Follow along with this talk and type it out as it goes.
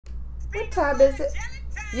What time is it?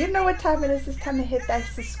 You know what time it is. It's time to hit that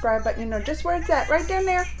subscribe button. You know just where it's at. Right down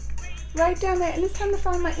there. Right down there. And it's time to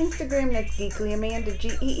follow my Instagram. That's Geekly Amanda.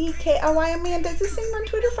 Geekly Amanda. It's the same on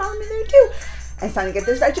Twitter. Follow me there too. And it's time to get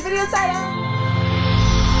this ratchet video started.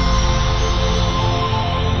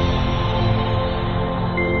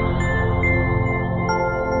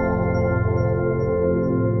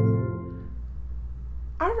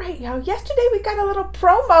 Y'all, yesterday we got a little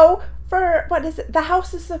promo for, what is it, the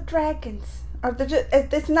Houses of Dragons, or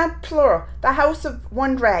it's not plural, the House of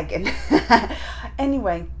One Dragon.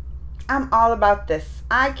 Anyway, I'm all about this.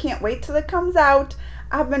 I can't wait till it comes out.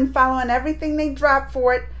 I've been following everything they drop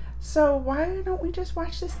for it, so why don't we just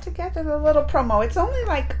watch this together, the little promo. It's only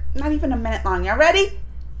like not even a minute long. Y'all ready?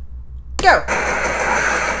 Go.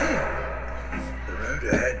 The road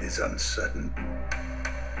ahead is uncertain,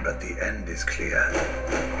 but the end is clear.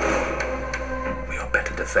 We are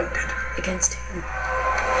better defended. Against who?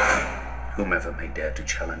 Whomever may dare to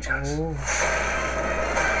challenge us.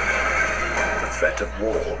 The threat of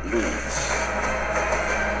war looms.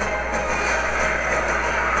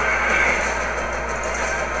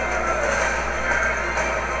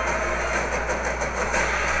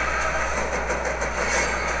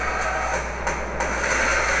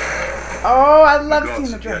 Oh, I love seeing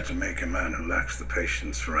the gods have yet dragon. to make a man who lacks the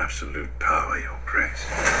patience for absolute power your grace.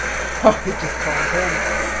 Oh, he just called him.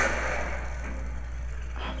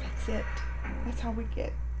 Oh, that's it. That's how we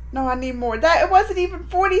get. No, I need more. That it wasn't even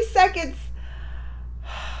 40 seconds.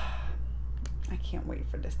 I can't wait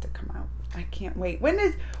for this to come out. I can't wait. When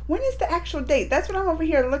is the actual date? That's what I'm over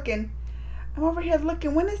here looking. I'm over here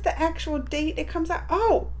looking. When is the actual date it comes out?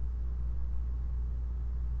 Oh.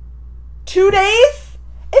 2 days?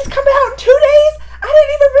 It's coming out in 2 days? I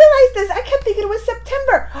didn't even realize this. I kept thinking it was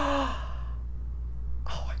September. Oh,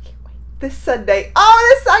 I can't wait. This Sunday.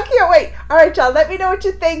 Oh, I can't wait. All right, y'all. Let me know what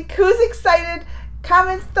you think. Who's excited?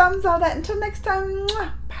 Comments, thumbs, all that. Until next time.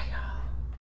 Mwah.